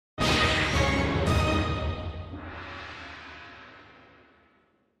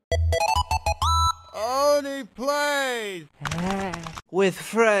Oneyplays with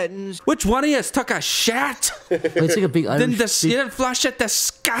friends. Which one of you took a shit? It's like a big Irish. You didn't flush it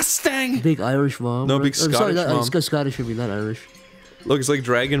disgusting. Big Irish mom. No, big Scottish sorry, mom. Scottish, I mean, not Irish. Looks like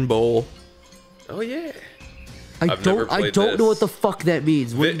Dragon Bowl. Oh yeah. I don't know what the fuck that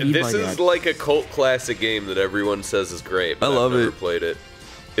means. What do you mean this by is that? like a cult classic game that everyone says is great. But I love I've never it. Played it.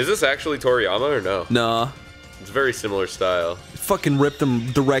 Is this actually Toriyama or no? Nah. It's very similar style. Fucking ripped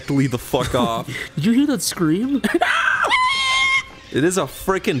them directly the fuck off. Did you hear that scream? It is a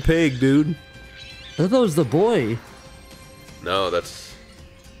freaking pig, dude. I thought that was the boy. No, that's...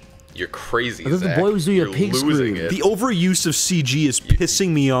 You're crazy, I thought the Zach. boy was doing a You're pig losing scream. it. The overuse of CG is pissing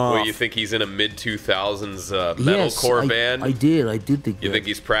me off. What, you think he's in a mid-2000s metalcore band? I did think that. You think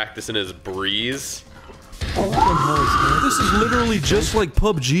he's practicing his breeze? This is literally just like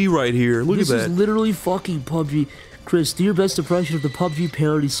PUBG right here. Look at that. This is literally fucking PUBG. Chris, do your best impression of the PUBG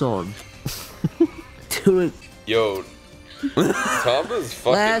parody song. Do it. Yo, Tomba's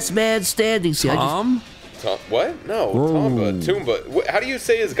fucking... Last man standing. See, What? No, Whoa. Tomba. How do you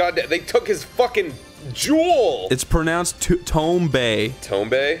say his goddamn... They took his fucking jewel! It's pronounced Tomba.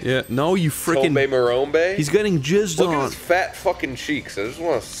 Tomba? Yeah, no, you freaking... Tomba Marombe? He's getting jizzed Look on. at his fat fucking cheeks. I just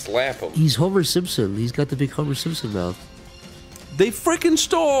want to slap him. He's Homer Simpson. He's got the big Homer Simpson mouth. They freaking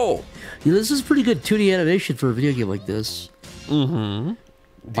stole! Yeah, this is pretty good 2D animation for a video game like this. Do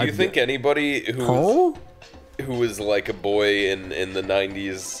you think anybody who was like a boy in the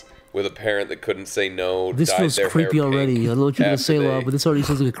 90s with a parent that couldn't say no This dyed feels their creepy hair already. pink I don't know what you're gonna after say, they- Lyle, but this already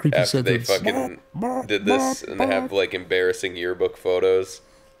sounds like a creepy after they sentence. fucking did this and they have like embarrassing yearbook photos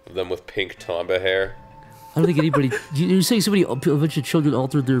of them with pink Tomba hair? I don't think anybody. You're saying somebody, a bunch of children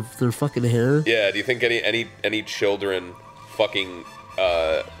altered their fucking hair? Yeah, do you think any children fucking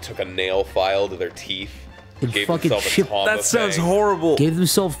took a nail file to their teeth And gave fucking themselves a chipped- Tomba That sounds fang? horrible. Gave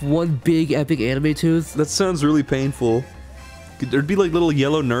themselves one big epic anime tooth? That sounds really painful. There'd be like little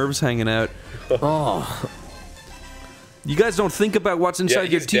yellow nerves hanging out. Oh. You guys don't think about what's Yeah, inside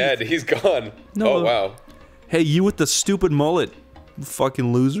your he's teeth. dead. He's gone. No. Oh wow. Hey, you with the stupid mullet,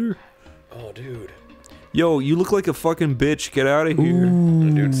 fucking loser. Oh dude. Yo, you look like a fucking bitch. Get out of here.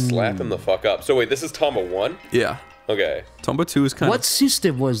 Dude, slap him the fuck up. So wait, this is Tomba 1? Yeah. Okay. Tomba 2 is kind What of...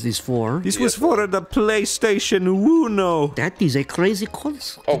 system was this for? This was for the PlayStation Uno. That is a crazy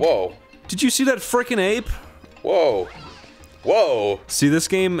console. Oh, whoa. Did you see that frickin' ape? Whoa. Whoa. See, this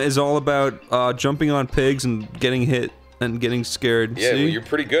game is all about jumping on pigs and getting hit and getting scared. Yeah, See? well, you're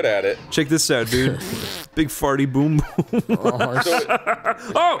pretty good at it. Check this out, dude. Big farty boom boom.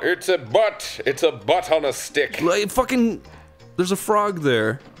 Oh! It's a butt. It's a butt on a stick. Like, fucking... There's a frog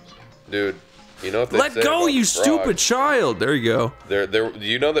there. Dude, you know what they Let say go, about you frogs? stupid child! There you go. Do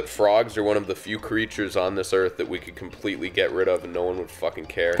you know that frogs are one of the few creatures on this earth that we could completely get rid of and no one would fucking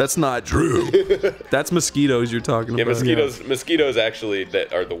care? That's not true. That's mosquitoes you're talking Yeah, about. mosquitoes actually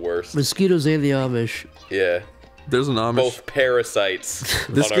that are the worst. Mosquitoes and the Amish. Yeah. There's an Amish. Both parasites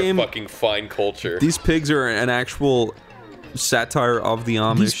This on game- our fucking fine culture. These pigs are an actual satire of the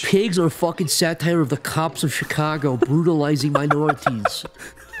Amish. These pigs are fucking satire of the cops of Chicago brutalizing minorities.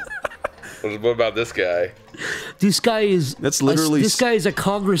 What about this guy? This guy is... That's literally... This guy is a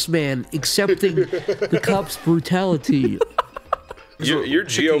congressman accepting the cops' brutality. Your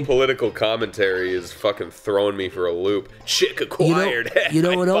geopolitical commentary is fucking throwing me for a loop. Chick acquired. You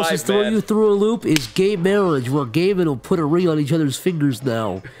know what else is throwing you through a loop? Is gay marriage, where gay men will put a ring on each other's fingers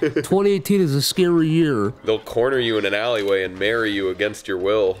now. 2018 is a scary year. They'll corner you in an alleyway and marry you against your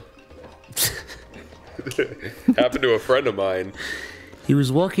will. Happened to a friend of mine. He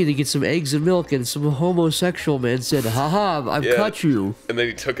was walking to get some eggs and milk, and some homosexual man said, "Haha, I've caught you." And then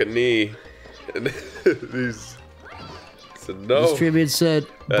he took a knee. And he's said, no. The straight man said,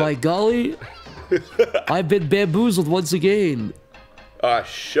 "By golly, I've been bamboozled once again." Ah,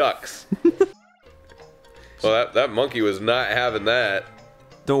 shucks. Well, that monkey was not having that.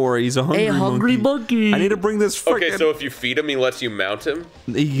 Don't worry, he's a hungry Hey, hungry monkey. I need to bring this frickin'... Okay, so if you feed him, he lets you mount him?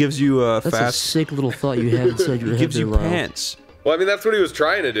 He gives you That's a fast... sick little thought you have inside your He head gives there, you Lyle. pants. Well, I mean, that's what he was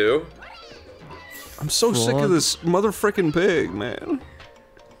trying to do. I'm so sick of this mother frickin' pig, man.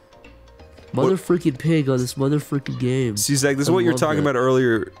 Mother freaking pig on this mother freaking game. See, Zach, this is I what you were love talking that. about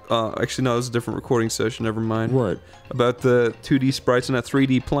earlier. Actually, no, it was a different recording session. Never mind. What? About the 2D sprites in that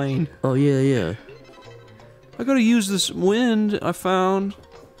 3D plane. Oh, yeah, yeah. I gotta use this wind I found.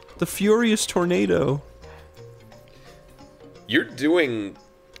 The Furious Tornado. You're doing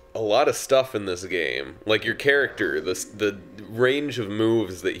a lot of stuff in this game. Like, your character, the range of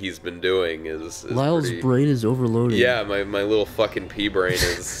moves that he's been doing is Lyle's pretty... brain is overloaded. Yeah, my little fucking pea brain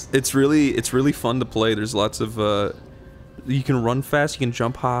is... It's really fun to play. There's lots of you can run fast, you can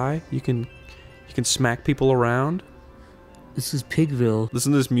jump high, you can You can smack people around. This is Pigville.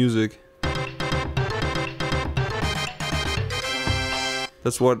 Listen to this music.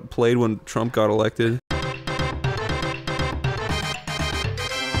 That's what played when Trump got elected.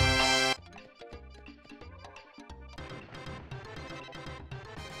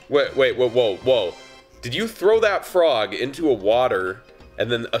 Wait, whoa. Did you throw that frog into a water and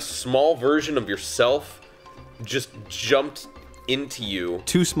then a small version of yourself just jumped into you?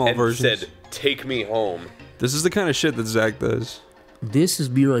 Two small and versions. Said, "Take me home." This is the kind of shit that Zach does. This is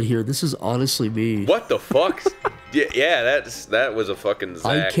me right here. This is honestly me. What the fuck? yeah, that was a fucking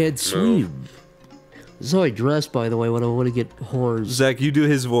Zach I can't swim. This is how I dress, by the way, when I want to get whores. Zach, you do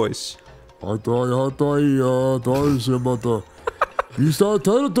his voice. This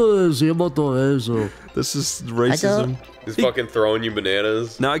is racism. He's fucking throwing you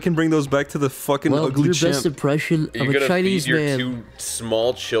bananas. Now I can bring those back to the fucking well, ugly your chimp. best impression of a Chinese feed your man. two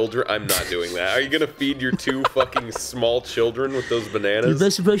small children? I'm not doing that. Are you gonna feed your two fucking small children with those bananas? Your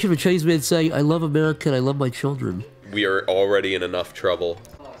best impression of a Chinese man saying, "I love America and I love my children." We are already in enough trouble.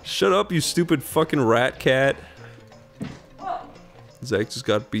 Shut up, you stupid fucking rat cat. Zach just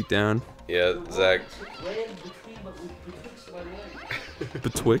got beat down. Yeah, Zach.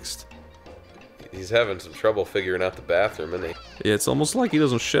 Betwixt. He's having some trouble figuring out the bathroom, isn't he? Yeah, it's almost like he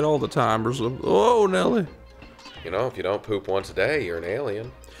doesn't shit all the time or something. Oh, Nelly. You know, if you don't poop once a day, you're an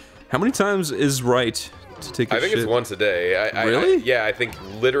alien. How many times is right to take a shit? I think it's once a day. Really? Yeah, I think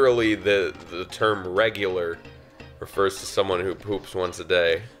literally the term regular refers to someone who poops once a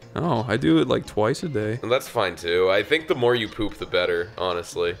day. Oh, I do it like twice a day. And that's fine too. I think the more you poop, the better,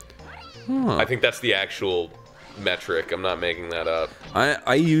 honestly. Huh. I think that's the actual metric. I'm not making that up.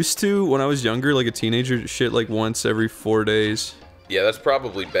 I used to, when I was younger, like a teenager, shit like once every 4 days. Yeah, that's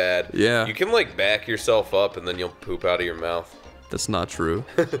probably bad. Yeah. You can like back yourself up and then you'll poop out of your mouth. That's not true.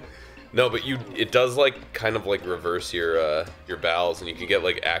 No, but it does like kind of like reverse your bowels and you can get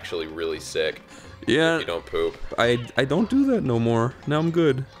like actually really sick. Yeah. If you don't poop. I don't do that no more. Now I'm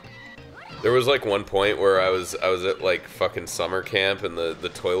good. There was like one point where I was at like fucking summer camp and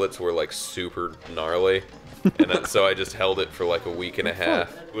the toilets were like super gnarly. And so I just held it for like a week and a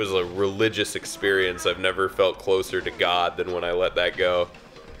half. It was a religious experience. I've never felt closer to God than when I let that go.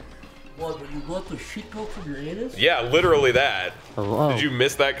 What, when you let the shit go from your anus? Yeah, literally that. Oh. Did you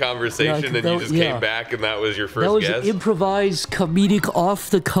miss that conversation and you just came back and that was your first guess? That was an improvised, comedic,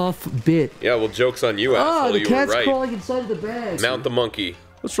 off-the-cuff bit. Yeah, well, joke's on you, asshole. The You cat's were right. crawling inside the bag. Mount the monkey.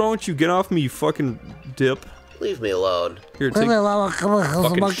 What's wrong with you? Get off me, you fucking dip. Leave me alone. Here, take...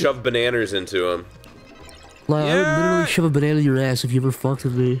 Fucking shove bananas into him. Lyle, I would literally shove a banana in your ass if you ever fucked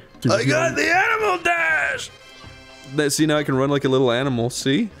with me. I got the animal dash! See, now I can run like a little animal,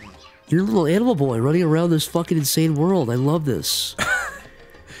 see? You're a little animal boy running around this fucking insane world. I love this.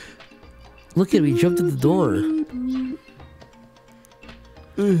 Look at me, jumped at the door.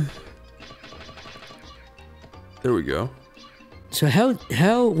 There we go. So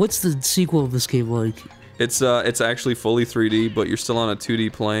what's the sequel of this game like? It's actually fully 3D, but you're still on a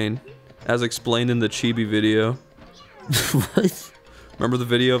 2D plane. As explained in the Chibi video. What? Remember the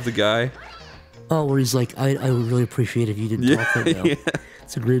video of the guy? Oh, where he's like, I would really appreciate if you didn't talk right now. Yeah.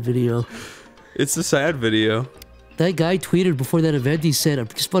 It's a great video. It's a sad video. That guy tweeted before that event, he said, I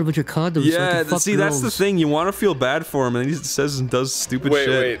just bought a bunch of condoms. Yeah, so see, that's the thing. You want to feel bad for him, and he says and does stupid shit.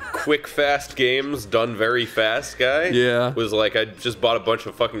 Wait, quick, fast games done very fast guy? Yeah. Was like, I just bought a bunch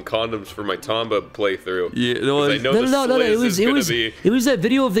of fucking condoms for my Tomba playthrough. Yeah, no, it was that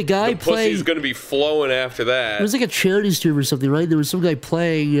video of the guy playing. Pussy's gonna be flowing after that. It was like a charity stream or something, right? There was some guy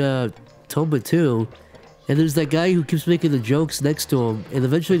playing Tomba 2. And there's that guy who keeps making the jokes next to him, and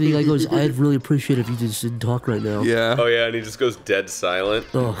eventually the guy goes, I'd really appreciate it if you just didn't talk right now. Yeah. Oh yeah, and he just goes dead silent.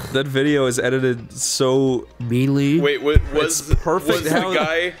 Ugh. That video is edited so... meanly. Wait, was perfect.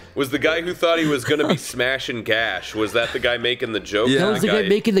 Was the guy who thought he was gonna be smashing Gash, was that the guy making the joke? Yeah. That was the guy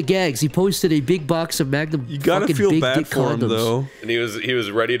making the gags. He posted a big box of Magnum You gotta feel big bad dick for condoms. him, though. And he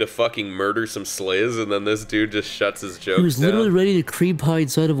was ready to fucking murder some slaves, and then this dude just shuts his jokes down. He was literally ready to cream pie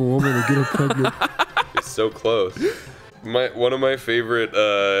inside of a woman and get her pregnant. He's so close. One of my favorite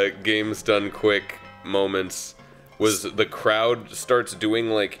games done quick moments was the crowd starts doing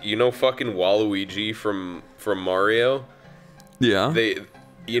like, you know, fucking Waluigi from Mario. Yeah.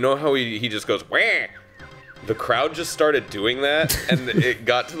 You know how he just goes wah. The crowd just started doing that, and it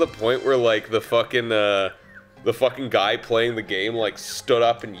got to the point where like the fucking guy playing the game like stood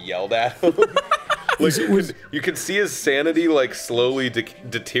up and yelled at him. Like you could see his sanity like slowly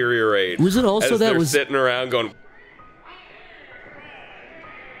deteriorate. Was it also as that they're was sitting around going?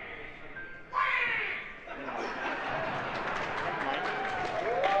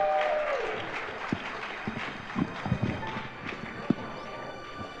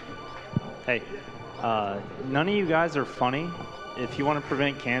 Hey, none of you guys are funny. If you want to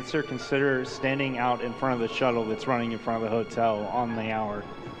prevent cancer, consider standing out in front of the shuttle that's running in front of the hotel on the hour.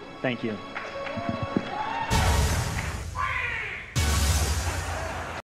 Thank you.